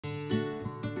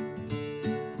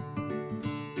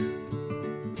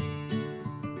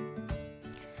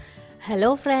Hello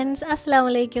friends,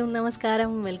 Assalamualaikum,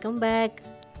 Namaskaram, welcome back.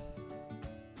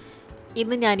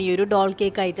 ഇന്ന് ഞാൻ ഈ ഒരു ഡോൾ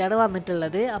കേക്ക് ആയിട്ടാണ്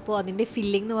വന്നിട്ടുള്ളത്. അപ്പോൾ അതിൻ്റെ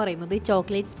ഫില്ലിംഗ് എന്ന് പറയുന്നത്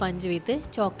ചോക്ലേറ്റ് സ്പഞ്ച് വിത്ത്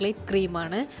ചോക്ലേറ്റ്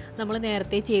ക്രീമാണ്. നമ്മൾ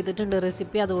നേരത്തെ ചെയ്തിട്ടുണ്ട്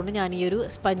റെസിപ്പി, അതുകൊണ്ട് ഞാൻ ഈ ഒരു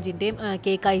സ്പഞ്ചിൻ്റെയും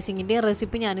കേക്ക് ഐസിങ്ങിൻ്റെയും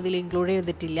റെസിപ്പി ഞാനിതിൽ ഇൻക്ലൂഡ്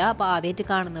ചെയ്തിട്ടില്ല. അപ്പോൾ ആദ്യമായിട്ട്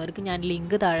കാണുന്നവർക്ക് ഞാൻ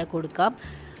ലിങ്ക് താഴെ കൊടുക്കാം,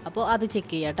 അപ്പോൾ അത്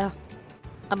ചെക്ക് ചെയ്യാം കേട്ടോ.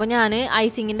 അപ്പോൾ ഞാൻ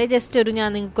ഐസിങ്ങിൻ്റെ ഞാൻ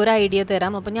നിങ്ങൾക്കൊരു ഐഡിയ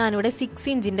തരാം. അപ്പോൾ ഞാനിവിടെ 6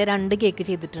 ഇഞ്ചിൻ്റെ 2 കേക്ക്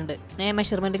ചെയ്തിട്ടുണ്ട്.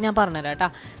 മെഷർമെൻറ്റ് ഞാൻ പറഞ്ഞുതരാം കേട്ടോ.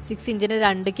 6 ഇഞ്ചിൻ്റെ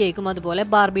 2 കേക്കും അതുപോലെ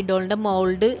ബാർബി ഡോളിൻ്റെ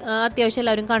മോൾഡ് അത്യാവശ്യം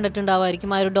എല്ലാവരും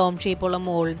കണ്ടിട്ടുണ്ടാവുമായിരിക്കും. ആ ഒരു ഡോം ഷേപ്പുള്ള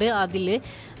മോൾഡ്, അതിൽ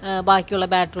ബാക്കിയുള്ള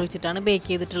ബാറ്റർ ഒഴിച്ചിട്ടാണ് ബേക്ക്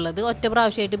ചെയ്തിട്ടുള്ളത്. ഒറ്റ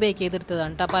പ്രാവശ്യമായിട്ട് ബേക്ക്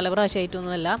ചെയ്തെടുത്തതാണ് കേട്ടോ, പല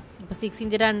പ്രാവശ്യമായിട്ടൊന്നുമല്ല. അപ്പോൾ 6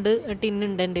 ഇഞ്ച് 2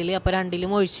 ടിന്നുണ്ട് എൻ്റെ കയ്യിൽ. അപ്പോൾ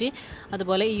 2ലും ഒഴിച്ച്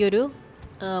അതുപോലെ ഈ ഒരു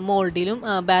മോൾഡിലും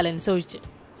ബാലൻസ് ഒഴിച്ച്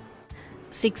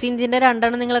 6 ഇഞ്ചിൻ്റെ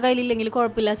 2 നിങ്ങളുടെ കയ്യിലില്ലെങ്കിൽ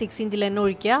കുഴപ്പമില്ല, 6 ഇഞ്ചിൽ തന്നെ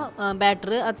ഒഴിക്കുക.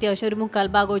 ബാറ്റർ അത്യാവശ്യം ഒരു 3/4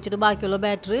 ഭാഗം ഒഴിച്ചിട്ട് ബാക്കിയുള്ള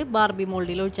ബാറ്റർ ബാർബി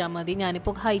മോൾഡിൽ ഒഴിച്ചാൽ മതി.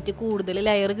 ഞാനിപ്പോൾ ഹൈറ്റ് കൂടുതൽ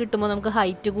ലെയർ കിട്ടുമ്പോൾ നമുക്ക്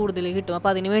ഹൈറ്റ് കൂടുതൽ കിട്ടും,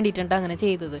 അപ്പോൾ അതിന് വേണ്ടിയിട്ടാണ് അങ്ങനെ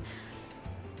ചെയ്തത്.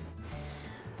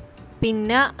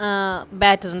 പിന്നെ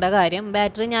ബാറ്ററിൻ്റെ കാര്യം,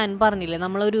 ബാറ്റർ ഞാൻ പറഞ്ഞില്ലേ,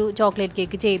 നമ്മളൊരു ചോക്ലേറ്റ്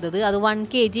കേക്ക് ചെയ്തത് അത് 1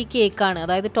 kg കേക്കാണ്.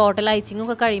 അതായത് ടോട്ടൽ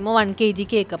ഐസിങ്ങൊക്കെ കഴിയുമ്പോൾ 1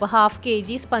 kg കേക്ക്, അപ്പോൾ 1/2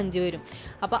 kg സ്പഞ്ച് വരും.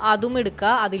 അപ്പോൾ അതും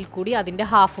എടുക്കുക, അതിൽ കൂടി അതിൻ്റെ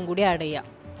ഹാഫും കൂടി ആഡ്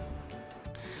ചെയ്യുക.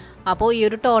 അപ്പോൾ ഈ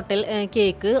ഒരു ടോട്ടൽ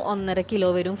കേക്ക് 1.5 കിലോ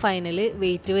വരും ഫൈനൽ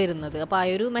വെയിറ്റ് വരുന്നത്. അപ്പോൾ ആ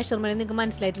ഒരു മെഷർമെൻറ്റ് നിങ്ങൾക്ക്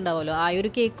മനസ്സിലായിട്ടുണ്ടാവുമല്ലോ. ആ ഒരു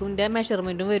കേക്കിൻ്റെ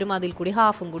മെഷർമെൻറ്റും വരും, അതിൽ കൂടി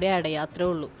ഹാഫും കൂടി ആഡ് ചെയ്യുക, അത്രേ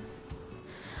ഉള്ളൂ.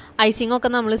 ഐസിങ്ങൊക്കെ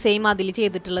നമ്മൾ സെയിം അതിൽ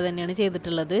ചെയ്തിട്ടുള്ളത് തന്നെയാണ്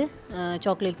ചെയ്തിട്ടുള്ളത്.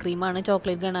 ചോക്ലേറ്റ് ക്രീമാണ്,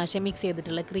 ചോക്ലേറ്റ് ഗണാഷെ മിക്സ്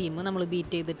ചെയ്തിട്ടുള്ള ക്രീം നമ്മൾ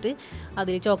ബീറ്റ് ചെയ്തിട്ട്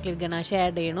അതിൽ ചോക്ലേറ്റ് ഗണാഷെ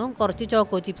ആഡ് ചെയ്യണം. കുറച്ച്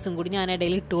ചോക്കോ ചിപ്സും കൂടി ഞാൻ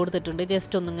ഇടയിൽ ഇട്ട് കൊടുത്തിട്ടുണ്ട്,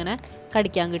 ജസ്റ്റ് ഒന്നിങ്ങനെ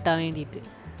കടിക്കാൻ കിട്ടാൻ വേണ്ടിയിട്ട്.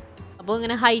 അപ്പോൾ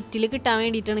ഇങ്ങനെ ഹൈറ്റിൽ കിട്ടാൻ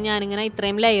വേണ്ടിയിട്ടാണ് ഞാനിങ്ങനെ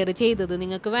ഇത്രയും ലെയർ ചെയ്തത്.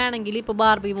 നിങ്ങൾക്ക് വേണമെങ്കിൽ ഇപ്പോൾ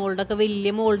ബാർബി മോൾഡൊക്കെ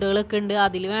വലിയ മോൾഡുകളൊക്കെ ഉണ്ട്,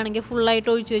 അതിൽ വേണമെങ്കിൽ ഫുള്ളായിട്ട്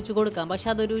ഒഴിച്ച് വെച്ച് കൊടുക്കാം. പക്ഷെ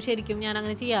അതൊരു ശരിക്കും ഞാൻ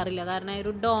അങ്ങനെ ചെയ്യാറില്ല, കാരണം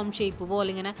ഒരു ഡോം ഷേപ്പ് പോലെ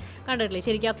ഇങ്ങനെ കണ്ടിട്ടില്ലേ,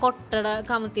 ശരിക്കും ആ കൊട്ടട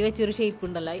കമത്തി വെച്ചൊരു ഷേപ്പ്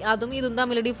ഉണ്ടല്ലോ, അതും ഇതും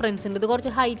തമ്മിൽ ഡിഫറൻസ് ഉണ്ട്. ഇത്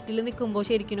കുറച്ച് ഹൈറ്റിൽ നിൽക്കുമ്പോൾ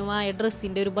ശരിക്കും ആ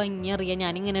ഡ്രസ്സിൻ്റെ ഒരു ഭംഗി അറിയാൻ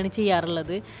ഞാനിങ്ങനെയാണ്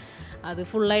ചെയ്യാറുള്ളത്. അത്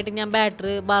ഫുള്ളായിട്ട് ഞാൻ ബാറ്റർ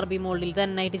ബാർബി മോൾഡിൽ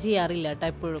തന്നെ ആയിട്ട് ചെയ്യാറില്ല കേട്ടോ,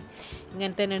 എപ്പോഴും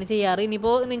ഇങ്ങനെ തന്നെയാണ് ചെയ്യാറ്.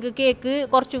 ഇനിയിപ്പോൾ നിങ്ങൾക്ക് കേക്ക്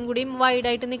കുറച്ചും കൂടി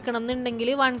വൈഡായിട്ട് നിൽക്കണം എന്നുണ്ടെങ്കിൽ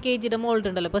 1 kg മോൾഡ്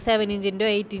ഉണ്ടല്ലോ, ഇപ്പോൾ 7 ഇഞ്ചിൻ്റെയോ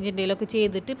 8 ഇഞ്ചിൻ്റെയോ ഒക്കെ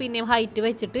ചെയ്തിട്ട് പിന്നെയും ഹൈറ്റ്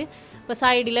വെച്ചിട്ട് ഇപ്പോൾ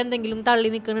സൈഡിൽ എന്തെങ്കിലും തള്ളി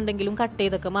നിൽക്കണമെന്നുണ്ടെങ്കിലും കട്ട്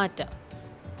ചെയ്തൊക്കെ മാറ്റാം.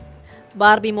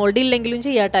 ബാർബി മോൾഡ് ഇല്ലെങ്കിലും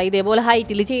ചെയ്യാട്ടോ, ഇതേപോലെ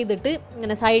ഹൈറ്റിൽ ചെയ്തിട്ട്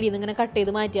ഇങ്ങനെ സൈഡിൽ നിന്ന് ഇങ്ങനെ കട്ട്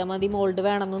ചെയ്ത് മാറ്റിയാൽ മതി. മോൾഡ്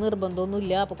വേണമെന്ന്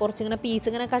നിർബന്ധമൊന്നുമില്ല. അപ്പോൾ കുറച്ചിങ്ങനെ പീസ്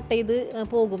ഇങ്ങനെ കട്ട് ചെയ്ത്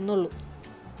പോകുന്നുള്ളൂ.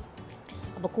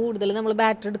 അപ്പോൾ കൂടുതൽ നമ്മൾ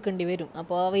ബാറ്റർ എടുക്കേണ്ടി വരും,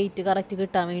 അപ്പോൾ വെയിറ്റ് കറക്റ്റ്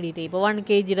കിട്ടാൻ വേണ്ടിയിട്ട്. ഇപ്പോൾ 1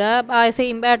 kgയുടെ ആ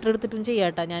സെയിം ബാറ്റർ എടുത്തിട്ടും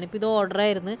ചെയ്യാട്ടോ. ഞാനിപ്പോൾ ഇത് ഓർഡർ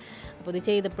ആയിരുന്നു, അപ്പോൾ ഇത്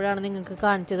ചെയ്തപ്പോഴാണ് നിങ്ങൾക്ക്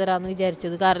കാണിച്ചു തരാമെന്ന്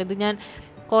വിചാരിച്ചത്. കാരണം ഇത് ഞാൻ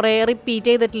കുറേ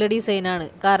റിപ്പീറ്റ് ചെയ്തിട്ടുള്ള ഡിസൈനാണ്.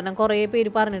 കാരണം കുറേ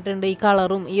പേര് പറഞ്ഞിട്ടുണ്ട് ഈ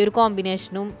കളറും ഈ ഒരു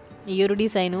കോമ്പിനേഷനും ഈ ഒരു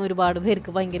ഡിസൈനും ഒരുപാട്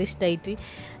പേർക്ക് ഭയങ്കര ഇഷ്ടമായിട്ട്.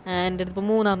 എൻ്റെ അടുത്ത് ഇപ്പോൾ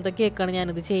 3ാമത്തെ കേക്കാണ്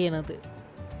ഞാനിത് ചെയ്യണത്.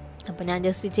 അപ്പോൾ ഞാൻ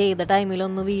ജസ്റ്റ് ചെയ്ത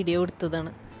ടൈമിലൊന്ന് വീഡിയോ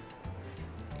എടുത്തതാണ്.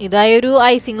 ഇതായൊരു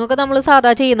ഐസിങ്ങൊക്കെ നമ്മൾ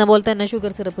സാധാ ചെയ്യുന്ന പോലെ തന്നെ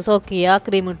ഷുഗർ സിറപ്പ് സോക്ക് ചെയ്യുക,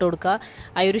 ക്രീം ഇട്ട് കൊടുക്കുക.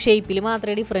 ആ ഒരു ഷേപ്പിൽ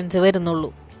മാത്രമേ ഡിഫറൻസ് വരുന്നുള്ളൂ.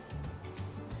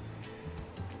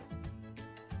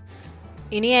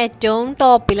 ഇനി ഏറ്റവും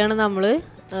ടോപ്പിലാണ് നമ്മൾ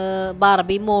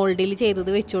ബാർബി മോൾഡിൽ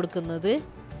ചെയ്തത് വെച്ച് കൊടുക്കുന്നത്.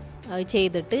 അത്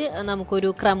ചെയ്തിട്ട്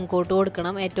നമുക്കൊരു ക്രം കോട്ട്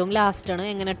കൊടുക്കണം. ഏറ്റവും ലാസ്റ്റാണ്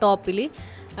എങ്ങനെ ടോപ്പിൽ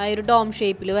ആ ഒരു ഡോം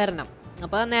ഷേപ്പിൽ വരണം.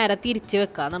 അപ്പോൾ നേരെ തിരിച്ച്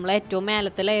വെക്കുക. നമ്മൾ ഏറ്റവും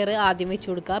മേലത്തെ ലെയർ ആദ്യം വെച്ച്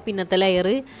കൊടുക്കുക, പിന്നത്തെ ലെയർ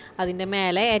അതിൻ്റെ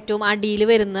മേലെ ഏറ്റവും അടിയിൽ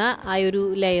വരുന്ന ആ ഒരു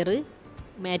ലെയർ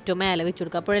ഏറ്റവും മേലെ വെച്ച്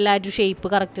കൊടുക്കുക. അപ്പോഴെല്ലാം ആ ഒരു ഷേപ്പ്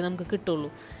കറക്റ്റ് നമുക്ക് കിട്ടുള്ളൂ.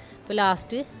 അപ്പോൾ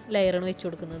ലാസ്റ്റ് ലെയറാണ് വെച്ച്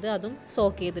കൊടുക്കുന്നത്, അതും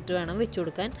സോക്ക് ചെയ്തിട്ട് വേണം വെച്ച്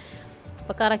കൊടുക്കാൻ.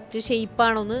 അപ്പോൾ കറക്റ്റ്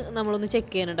ഷേപ്പാണോന്ന് നമ്മളൊന്ന്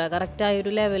ചെക്ക് ചെയ്യാനുണ്ട്, കറക്റ്റ് ആ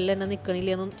ഒരു ലെവലിൽ തന്നെ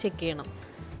നിൽക്കണില്ലെന്നും ചെക്ക് ചെയ്യണം.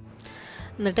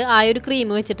 എന്നിട്ട് ആ ഒരു ക്രീം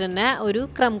വെച്ചിട്ട് തന്നെ ഒരു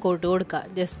ക്രം കോട്ട് കൊടുക്കുക.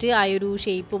 ജസ്റ്റ് ആ ഒരു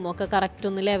ഷേപ്പും ഒക്കെ കറക്റ്റ്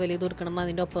ഒന്ന് ലെവൽ ചെയ്ത് കൊടുക്കണം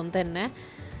അതിൻ്റെ ഒപ്പം തന്നെ.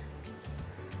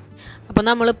 അപ്പോൾ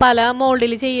നമ്മൾ പല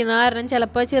മോൾഡിൽ ചെയ്യുന്ന കാരണം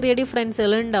ചിലപ്പോൾ ചെറിയ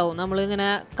ഡിഫറൻസുകൾ ഉണ്ടാവും. നമ്മളിങ്ങനെ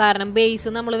കാരണം ബേസ്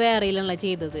നമ്മൾ വേറെയിലുള്ള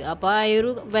ചെയ്തത്, അപ്പോൾ ആ ഒരു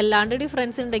വല്ലാണ്ട്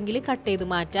ഡിഫറൻസ് ഉണ്ടെങ്കിൽ കട്ട് ചെയ്ത്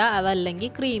മാറ്റുക,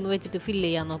 അതല്ലെങ്കിൽ ക്രീം വെച്ചിട്ട് ഫില്ല്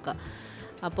ചെയ്യാൻ നോക്കുക.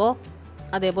 അപ്പോൾ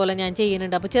അതേപോലെ ഞാൻ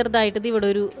ചെയ്യുന്നുണ്ട്. അപ്പോൾ ചെറുതായിട്ട് ഇവിടെ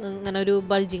ഇങ്ങനെ ഒരു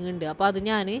ബൾജിങ് ഉണ്ട്, അപ്പോൾ അത്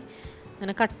ഞാൻ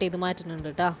ഇങ്ങനെ കട്ട് ചെയ്ത് മാറ്റുന്നുണ്ട്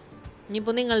കേട്ടോ.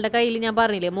 ഇനിയിപ്പോൾ നിങ്ങളുടെ കയ്യിൽ ഞാൻ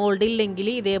പറഞ്ഞില്ലേ മോൾഡ് ഇല്ലെങ്കിൽ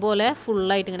ഇതേപോലെ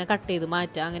ഫുള്ളായിട്ട് ഇങ്ങനെ കട്ട് ചെയ്ത്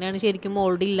മാറ്റുക. അങ്ങനെയാണ് ശരിക്കും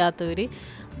മോൾഡ് ഇല്ലാത്തവർ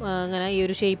ഇങ്ങനെ ഈ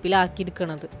ഒരു ഷേപ്പിലാക്കി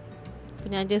എടുക്കണത്.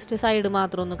 അപ്പോൾ ഞാൻ ജസ്റ്റ് സൈഡ്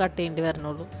മാത്രം ഒന്ന് കട്ട് ചെയ്യേണ്ടി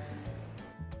വരണുള്ളൂ.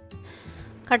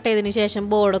 കട്ട് ചെയ്തതിന് ശേഷം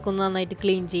ബോർഡൊക്കെ ഒന്ന് നന്നായിട്ട്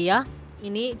ക്ലീൻ ചെയ്യുക.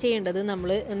 ഇനി ചെയ്യേണ്ടത് നമ്മൾ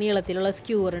നീളത്തിലുള്ള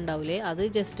സ്ക്യൂർ ഉണ്ടാവില്ലേ, അത്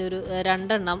ജസ്റ്റ് ഒരു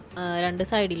 2 എണ്ണം 2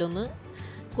 സൈഡിലൊന്ന്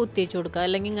കുത്തിവെച്ച് കൊടുക്കുക.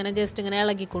 അല്ലെങ്കിൽ ഇങ്ങനെ ജസ്റ്റ് ഇങ്ങനെ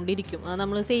ഇളകിക്കൊണ്ടിരിക്കും. അത്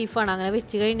നമ്മൾ സേഫാണ്. അങ്ങനെ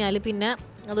വെച്ച് കഴിഞ്ഞാൽ പിന്നെ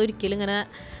അതൊരിക്കലും ഇങ്ങനെ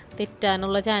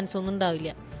തെറ്റാനുള്ള ചാൻസ് ഒന്നും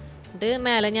ഉണ്ടാവില്ല. എന്നിട്ട്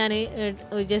മേലെ ഞാൻ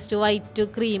ജസ്റ്റ് വൈറ്റ്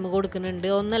ക്രീം കൊടുക്കുന്നുണ്ട്.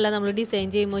 ഒന്നല്ല, നമ്മൾ ഡിസൈൻ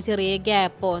ചെയ്യുമ്പോൾ ചെറിയ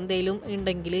ഗ്യാപ്പോ എന്തെങ്കിലും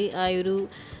ഉണ്ടെങ്കിൽ ആ ഒരു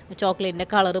ചോക്ലേറ്റിൻ്റെ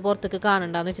കളറ് പുറത്തേക്ക്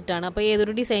കാണണ്ടെന്ന് വെച്ചിട്ടാണ്. അപ്പോൾ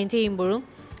ഏതൊരു ഡിസൈൻ ചെയ്യുമ്പോഴും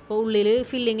അപ്പോൾ, ഉള്ളിൽ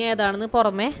ഫില്ലിങ് ഏതാണെന്ന്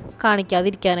പുറമേ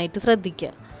കാണിക്കാതിരിക്കാനായിട്ട് ശ്രദ്ധിക്കുക.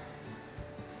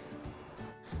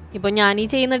 ഇപ്പോൾ ഞാൻ ഈ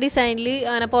ചെയ്യുന്ന ഡിസൈനിൽ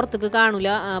അങ്ങനെ പുറത്തേക്ക് കാണില്ല,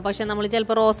 പക്ഷേ നമ്മൾ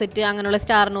ചിലപ്പോൾ റോസെറ്റ് അങ്ങനെയുള്ള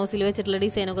സ്റ്റാർ നോസിൽ വെച്ചിട്ടുള്ള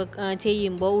ഡിസൈനൊക്കെ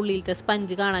ചെയ്യുമ്പോൾ ഉള്ളിലത്തെ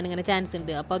സ്പഞ്ച് കാണാൻ ഇങ്ങനെ ചാൻസ്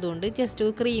ഉണ്ട്. അപ്പോൾ അതുകൊണ്ട് ജസ്റ്റ്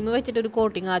ക്രീം വെച്ചിട്ടൊരു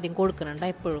കോട്ടിങ് ആദ്യം കൊടുക്കുന്നുണ്ട്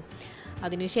എപ്പോഴും.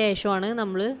 അതിന് ശേഷമാണ്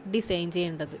നമ്മൾ ഡിസൈൻ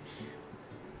ചെയ്യേണ്ടത്.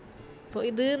 അപ്പോൾ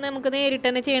ഇത് നമുക്ക് നേരിട്ട്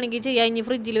തന്നെ ചെയ്യണമെങ്കിൽ ചെയ്യാം. ഇനി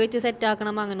ഫ്രിഡ്ജിൽ വെച്ച്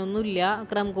സെറ്റാക്കണം അങ്ങനെയൊന്നുമില്ല.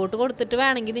 ക്രം കോട്ട് കൊടുത്തിട്ട്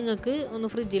വേണമെങ്കിൽ നിങ്ങൾക്ക് ഒന്ന്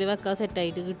ഫ്രിഡ്ജിൽ വെക്കാൻ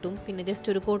സെറ്റായിട്ട് കിട്ടും. പിന്നെ ജസ്റ്റ്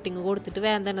ഒരു കോട്ടിങ് കൊടുത്തിട്ട്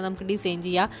വേഗം തന്നെ നമുക്ക് ഡിസൈൻ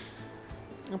ചെയ്യാം.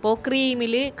 അപ്പോൾ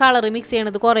ക്രീമിൽ കളർ മിക്സ്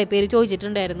ചെയ്യണത് കുറേ പേര്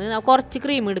ചോദിച്ചിട്ടുണ്ടായിരുന്നു. കുറച്ച്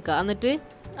ക്രീം എടുക്കുക, എന്നിട്ട്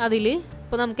അതിൽ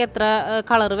ഇപ്പോൾ നമുക്ക് എത്ര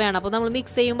കളർ വേണം, അപ്പോൾ നമ്മൾ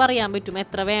മിക്സ് ചെയ്യുമ്പോൾ അറിയാൻ പറ്റും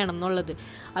എത്ര വേണം എന്നുള്ളത്.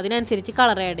 അതിനനുസരിച്ച്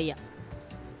കളർ ആഡ് ചെയ്യാം.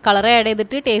 കളർ ആഡ്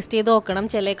ചെയ്തിട്ട് ടേസ്റ്റ് ചെയ്ത് നോക്കണം.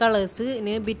 ചില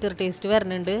കളേഴ്സിന് ബിറ്റർ ടേസ്റ്റ്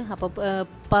വരുന്നുണ്ട്. അപ്പോൾ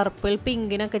പർപ്പിൾ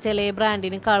പിങ്കിനൊക്കെ ചില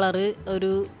ബ്രാൻഡിന് കളറ്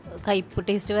ഒരു കയ്പ്പ്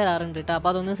ടേസ്റ്റ് വരാറുണ്ട് കേട്ടോ.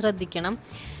 അപ്പോൾ അതൊന്ന് ശ്രദ്ധിക്കണം.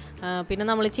 പിന്നെ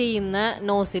നമ്മൾ ചെയ്യുന്ന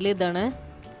നോസിൽ ഇതാണ്,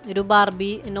 ഒരു ബാർബി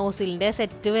നോസിലിൻ്റെ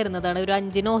സെറ്റ് വരുന്നതാണ്. ഒരു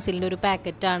 5 നോസിലിൻ്റെ ഒരു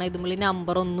പാക്കറ്റാണ്. ഇതുമുള്ളിൽ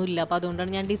നമ്പർ ഒന്നുമില്ല. അപ്പോൾ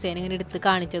അതുകൊണ്ടാണ് ഞാൻ ഡിസൈൻ ഇങ്ങനെ എടുത്ത്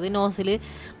കാണിച്ചത്. നോസിൽ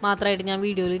മാത്രമായിട്ട് ഞാൻ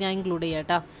വീഡിയോയിൽ ഞാൻ ഇൻക്ലൂഡ് ചെയ്യാം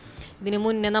കേട്ടോ. ഇതിന്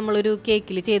മുന്നേ നമ്മളൊരു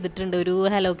കേക്കിൽ ചെയ്തിട്ടുണ്ട്, ഒരു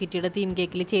ഹലോ കിറ്റിയുടെ തീം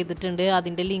കേക്കിൽ ചെയ്തിട്ടുണ്ട്.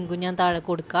 അതിൻ്റെ ലിങ്കും ഞാൻ താഴെ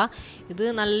കൊടുക്കുക. ഇത്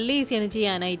നല്ല ഈസിയാണ്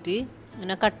ചെയ്യാനായിട്ട്.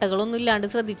 അങ്ങനെ കട്ടകളൊന്നും ഇല്ലാണ്ട്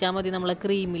ശ്രദ്ധിച്ചാൽ മതി. നമ്മളെ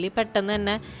ക്രീമിൽ പെട്ടെന്ന്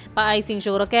തന്നെ ഇപ്പോൾ ഐസിങ്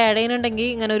ഷുഗറൊക്കെ ആഡ് ചെയ്യുന്നുണ്ടെങ്കിൽ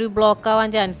ഇങ്ങനെ ഒരു ബ്ലോക്ക് ആവാൻ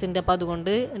ചാൻസ് ഉണ്ട്. അപ്പോൾ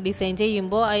അതുകൊണ്ട് ഡിസൈൻ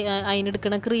ചെയ്യുമ്പോൾ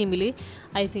അതിനെടുക്കുന്ന ക്രീമിൽ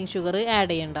ഐസിങ് ഷുഗർ ആഡ്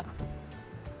ചെയ്യണ്ട.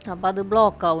 അപ്പോൾ അത്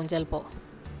ബ്ലോക്ക് ആവും ചിലപ്പോൾ.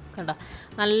 കണ്ട,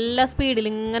 നല്ല സ്പീഡിൽ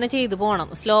ഇങ്ങനെ ചെയ്ത് പോകണം.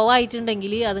 സ്ലോ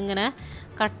ആയിട്ടുണ്ടെങ്കിൽ അതിങ്ങനെ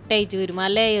കട്ടായിട്ട് വരും. ആ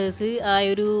ലെയേഴ്സ് ആ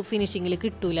ഒരു ഫിനിഷിങ്ങിൽ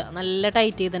കിട്ടൂല. നല്ല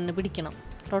ടൈറ്റ് ചെയ്ത് തന്നെ പിടിക്കണം.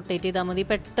 റൊട്ടേറ്റ് ചെയ്താൽ മതി,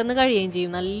 പെട്ടെന്ന് കഴിയുകയും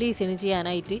ചെയ്യും. നല്ല ഈസിയാണ്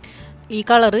ചെയ്യാനായിട്ട്. ഈ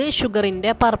കളറ്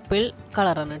ഷുഗറിൻ്റെ പർപ്പിൾ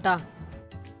കളറാണ് കേട്ടോ.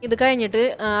 ഇത് കഴിഞ്ഞിട്ട്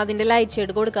അതിൻ്റെ ലൈറ്റ്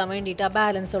ഷെയ്ഡ് കൊടുക്കാൻ വേണ്ടിയിട്ട് ആ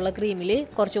ബാലൻസ് ഉള്ള ക്രീമിൽ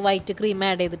കുറച്ച് വൈറ്റ് ക്രീം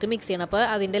ആഡ് ചെയ്തിട്ട് മിക്സ് ചെയ്യണം. അപ്പോൾ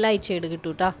അതിൻ്റെ ലൈറ്റ് ഷെയ്ഡ്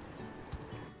കിട്ടും കേട്ടോ.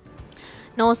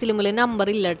 നോസിലുമ്മിൽ നമ്പർ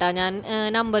ഇല്ല കേട്ടോ. ഞാൻ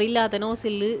നമ്പർ ഇല്ലാത്ത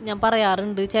നോസിൽ ഞാൻ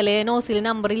പറയാറുണ്ട്. ചില നോസിൽ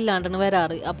നമ്പർ ഇല്ലാണ്ടാണ്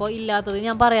വരാറ്. അപ്പോൾ ഇല്ലാത്തത്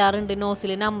ഞാൻ പറയാറുണ്ട്.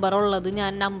 നോസിൽ നമ്പർ ഉള്ളത്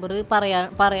ഞാൻ നമ്പർ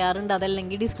പറയാറുണ്ട്.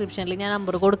 അതല്ലെങ്കിൽ ഡിസ്ക്രിപ്ഷനിൽ ഞാൻ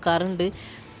നമ്പർ കൊടുക്കാറുണ്ട്.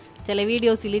 ചില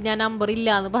വീഡിയോസിൽ ഞാൻ നമ്പർ ഇല്ല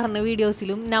എന്ന് പറഞ്ഞ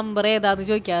വീഡിയോസിലും നമ്പർ ഏതാണെന്ന്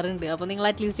ചോദിക്കാറുണ്ട്. അപ്പോൾ നിങ്ങൾ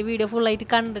അറ്റ്ലീസ്റ്റ് വീഡിയോ ഫുള്ളായിട്ട്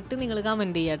കണ്ടിട്ട് നിങ്ങൾ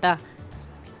കമൻറ്റ് ചെയ്യാം കേട്ടോ.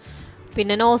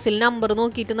 പിന്നെ നോസിൽ നമ്പർ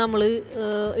നോക്കിയിട്ട് നമ്മൾ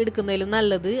എടുക്കുന്നതിലും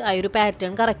നല്ലത് ആ ഒരു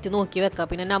പാറ്റേൺ കറക്റ്റ് നോക്കി വെക്കാം.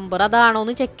 പിന്നെ നമ്പർ അതാണോ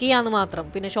എന്ന് ചെക്ക് ചെയ്യാമെന്ന് മാത്രം.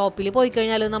 പിന്നെ ഷോപ്പിൽ പോയി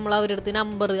കഴിഞ്ഞാൽ നമ്മൾ അവരുടെ അടുത്ത്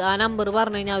ആ നമ്പർ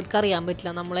പറഞ്ഞു കഴിഞ്ഞാൽ അവർക്ക് അറിയാൻ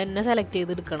പറ്റില്ല. നമ്മൾ തന്നെ സെലക്ട്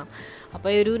ചെയ്ത് എടുക്കണം.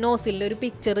 അപ്പോൾ ഒരു നോസിലിൻ്റെ ഒരു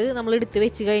പിക്ചർ നമ്മൾ എടുത്ത്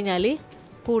വെച്ച് കഴിഞ്ഞാൽ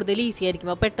കൂടുതൽ ഈസി ആയിരിക്കും.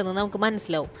 അപ്പോൾ പെട്ടെന്ന് നമുക്ക്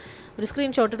മനസ്സിലാവും. ഒരു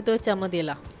സ്ക്രീൻഷോട്ട് എടുത്ത് വെച്ചാൽ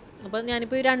മതിയല്ലോ. അപ്പോൾ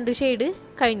ഞാനിപ്പോൾ 2 ഷെയ്ഡ്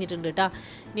കഴിഞ്ഞിട്ടുണ്ട് കേട്ടോ.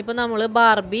 ഇനിയിപ്പോൾ നമ്മൾ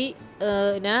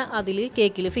ബാർബിനെ അതിൽ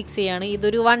കേക്കിൽ ഫിക്സ് ചെയ്യാണ്.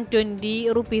 ഇതൊരു 120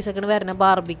 റുപ്പീസൊക്കെ വരുന്ന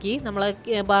ബാർബിക്ക്. നമ്മളെ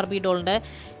ബാർബി ഡോളിൻ്റെ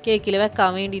കേക്കിൽ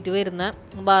വെക്കാൻ വേണ്ടിയിട്ട് വരുന്ന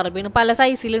ബാർബിയാണ്. പല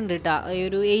സൈസിലുണ്ട് കേട്ടോ.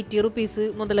 ഒരു 80 റുപ്പീസ്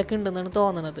മുതലൊക്കെ ഉണ്ടെന്നാണ്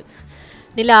തോന്നുന്നത്.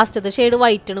 ഇനി ലാസ്റ്റത്തെ ഷെയ്ഡ്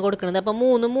വൈറ്റാണ് കൊടുക്കുന്നത്. അപ്പോൾ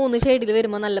 3 ഷെയ്ഡിൽ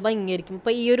വരുമ്പോൾ നല്ല ഭംഗിയായിരിക്കും.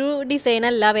 ഇപ്പോൾ ഈ ഒരു ഡിസൈൻ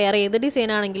അല്ല, വേറെ ഏത് ഡിസൈൻ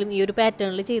ആണെങ്കിലും ഈ ഒരു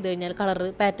പാറ്റേണിൽ ചെയ്ത് കഴിഞ്ഞാൽ, കളർ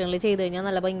പാറ്റേണിൽ ചെയ്ത് കഴിഞ്ഞാൽ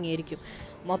നല്ല ഭംഗിയായിരിക്കും.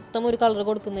 മൊത്തം ഒരു കളർ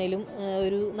കൊടുക്കുന്നതിലും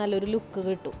ഒരു നല്ലൊരു ലുക്ക്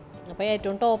കിട്ടും. അപ്പോൾ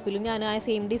ഏറ്റവും ടോപ്പിലും ഞാൻ ആ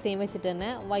സെയിം ഡിസൈൻ വെച്ചിട്ട് തന്നെ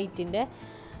വൈറ്റിൻ്റെ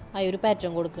ആ ഒരു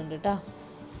പാറ്റേൺ കൊടുക്കുന്നുണ്ട് കേട്ടോ.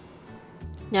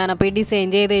 ഞാനപ്പോൾ ഈ ഡിസൈൻ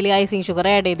ചെയ്തതിൽ ഐസിങ് ഷുഗർ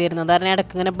ആഡ് ചെയ്തിരുന്നത് കാരണം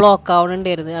ഇടയ്ക്ക് ഇങ്ങനെ ബ്ലോക്ക്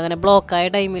ആവണുണ്ടായിരുന്നു. അങ്ങനെ ബ്ലോക്കായ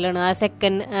ടൈമിലാണ് ആ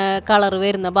സെക്കൻഡ് കളർ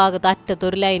വരുന്ന ഭാഗത്ത്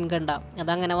അറ്റത്തൊരു ലൈൻ കണ്ട.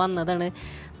 അതങ്ങനെ വന്നതാണ്,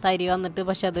 തരി വന്നിട്ട്.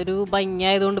 പക്ഷെ അതൊരു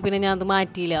ഭംഗിയായതുകൊണ്ട് പിന്നെ ഞാൻ അത്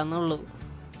മാറ്റിയില്ല എന്നുള്ളൂ.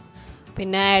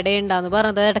 പിന്നെ ആഡ് ചെയ്യണ്ടെന്ന്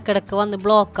പറഞ്ഞത് ഇടയ്ക്കിടയ്ക്ക് വന്ന്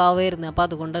ബ്ലോക്ക് ആവുമായിരുന്നു. അപ്പോൾ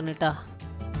അതുകൊണ്ടാണ് കേട്ടോ.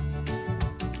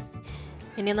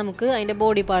 ഇനി നമുക്ക് അതിൻ്റെ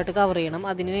ബോഡി പാർട്ട് കവർ ചെയ്യണം.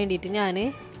 അതിന് വേണ്ടിയിട്ട് ഞാൻ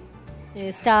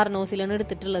സ്റ്റാർ നോസിലാണ്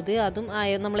എടുത്തിട്ടുള്ളത്. അതും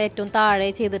നമ്മൾ ഏറ്റവും താഴെ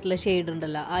ചെയ്തിട്ടുള്ള ഷെയ്ഡ്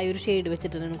ഉണ്ടല്ലോ, ആ ഒരു ഷെയ്ഡ്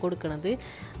വെച്ചിട്ടാണ് കൊടുക്കുന്നത്.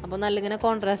 അപ്പോൾ നല്ല ഇങ്ങനെ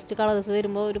കോൺട്രാസ്റ്റ് കളേഴ്സ്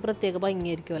വരുമ്പോൾ ഒരു പ്രത്യേക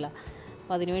ഭംഗിയായിരിക്കുമല്ലോ.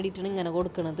 അപ്പോൾ അതിന് വേണ്ടിയിട്ടാണ് ഇങ്ങനെ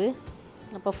കൊടുക്കുന്നത്.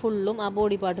 അപ്പോൾ ഫുള്ളും ആ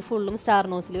ബോഡി പാർട്ട് ഫുള്ളും സ്റ്റാർ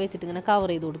നോസിൽ വെച്ചിട്ട് ഇങ്ങനെ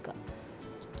കവർ ചെയ്ത് കൊടുക്കുക.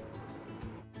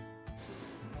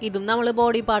 ഇതും നമ്മൾ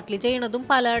ബോഡി പാർട്ടിൽ ചെയ്യണതും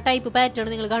പല ടൈപ്പ് പാറ്റേൺ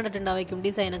നിങ്ങൾ കണ്ടിട്ടുണ്ടാവും.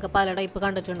 ഡിസൈനൊക്കെ പല ടൈപ്പ്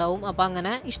കണ്ടിട്ടുണ്ടാവും. അപ്പോൾ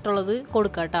അങ്ങനെ ഇഷ്ടമുള്ളത്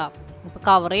കൊടുക്കുക കേട്ടോ. അപ്പോൾ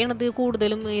കവർ ചെയ്യണത്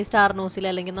കൂടുതലും ഈ സ്റ്റാർ നോസിൽ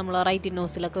അല്ലെങ്കിൽ നമ്മൾ റൈറ്റിൻ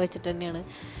നോസിലൊക്കെ വെച്ചിട്ട് തന്നെയാണ്.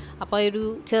 അപ്പോൾ ഒരു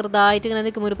ചെറുതായിട്ട് ഇങ്ങനെ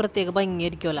നിൽക്കുമ്പോൾ ഒരു പ്രത്യേക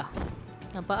ഭംഗിയായിരിക്കുമല്ലോ.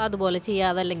 അപ്പോൾ അതുപോലെ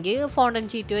ചെയ്യുക. അതല്ലെങ്കിൽ ഫോണ്ടൻ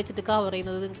ഷീറ്റ് വെച്ചിട്ട് കവർ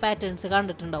ചെയ്യുന്നത് പാറ്റേൺസ്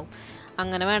കണ്ടിട്ടുണ്ടാവും.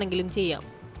 അങ്ങനെ വേണമെങ്കിലും ചെയ്യാം.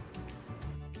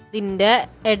 ഇതിൻ്റെ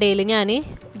ഇടയിൽ ഞാൻ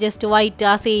ജസ്റ്റ് വൈറ്റ്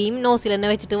ആ സെയിം നോസിൽ തന്നെ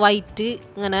വെച്ചിട്ട് വൈറ്റ്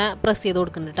ഇങ്ങനെ പ്രസ് ചെയ്ത്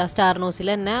കൊടുക്കുന്നുണ്ട് കേട്ടോ. സ്റ്റാർ നോസിൽ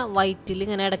തന്നെ വൈറ്റിൽ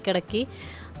ഇങ്ങനെ ഇടയ്ക്കിടയ്ക്ക്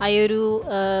ആ ഒരു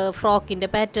ഫ്രോക്കിൻ്റെ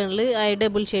പാറ്റേണിൽ ആ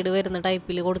ഡബിൾ ഷെയ്ഡ് വരുന്ന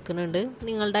ടൈപ്പിൽ കൊടുക്കുന്നുണ്ട്.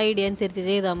 നിങ്ങളുടെ ഐഡിയ അനുസരിച്ച്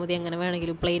ചെയ്താൽ മതി. അങ്ങനെ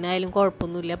വേണമെങ്കിലും പ്ലെയിൻ ആയാലും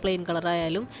കുഴപ്പമൊന്നുമില്ല, പ്ലെയിൻ കളർ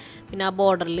ആയാലും. പിന്നെ ആ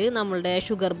ബോർഡറിൽ നമ്മളുടെ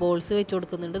ഷുഗർ ബോൾസ് വെച്ച്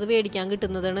കൊടുക്കുന്നുണ്ട്. ഇത് മേടിക്കാൻ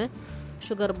കിട്ടുന്നതാണ്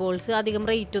ഷുഗർ ബോൾസ്. അധികം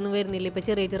റേറ്റ് ഒന്നും വരുന്നില്ല. ഇപ്പോൾ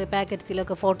ചെറിയ ചെറിയ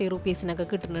പാക്കറ്റ്സിലൊക്കെ 40 റുപ്പീസിനൊക്കെ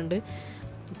കിട്ടുന്നുണ്ട്.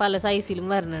 പല സൈസിലും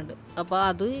വരുന്നുണ്ട്. അപ്പോൾ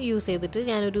അത് യൂസ് ചെയ്തിട്ട്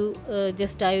ഞാനൊരു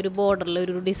ജസ്റ്റ് ആ ഒരു ബോർഡറിൽ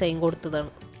ഒരു ഡിസൈൻ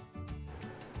കൊടുത്തതാണ്.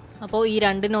 അപ്പോൾ ഈ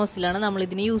 2 നോസിലാണ്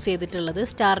നമ്മളിതിന് യൂസ് ചെയ്തിട്ടുള്ളത്.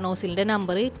 സ്റ്റാർ നോസിലിൻ്റെ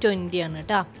നമ്പർ 20 ആണ്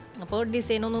കേട്ടോ. അപ്പോൾ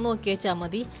ഡിസൈൻ ഒന്ന് നോക്കി വെച്ചാൽ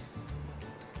മതി.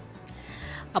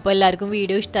 അപ്പോൾ എല്ലാവർക്കും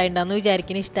വീഡിയോ ഇഷ്ടമായിട്ടുണ്ടെന്ന്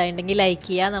വിചാരിക്കുന്നു. ഇഷ്ടമായിട്ടുണ്ടെങ്കിൽ ലൈക്ക്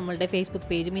ചെയ്യുക, നമ്മളുടെ ഫേസ്ബുക്ക്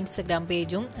പേജും ഇൻസ്റ്റാഗ്രാം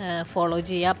പേജും ഫോളോ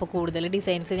ചെയ്യുക. അപ്പോൾ കൂടുതൽ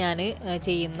ഡിസൈൻസ് ഞാൻ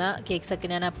ചെയ്യുന്ന കേക്ക്സൊക്കെ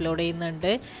ഞാൻ അപ്ലോഡ്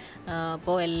ചെയ്യുന്നുണ്ട്.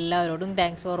 അപ്പോൾ എല്ലാവരോടും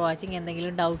താങ്ക്സ് ഫോർ വാച്ചിങ്.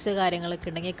 എന്തെങ്കിലും ഡൗട്ട്സ് കാര്യങ്ങളൊക്കെ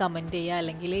ഉണ്ടെങ്കിൽ കമൻറ്റ് ചെയ്യുക,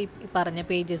 അല്ലെങ്കിൽ പറഞ്ഞ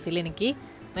പേജസിൽ എനിക്ക്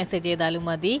മെസ്സേജ് ചെയ്താലും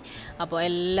മതി. അപ്പോൾ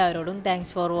എല്ലാവരോടും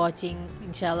താങ്ക്സ് ഫോർ വാച്ചിങ്.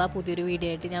 ഇൻഷാ അല്ലാഹ് പുതിയൊരു വീഡിയോ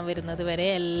ആയിട്ട് ഞാൻ വരുന്നത് വരെ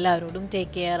എല്ലാവരോടും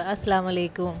ടേക്ക് കെയർ. അസ്സലാമു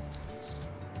അലൈക്കും.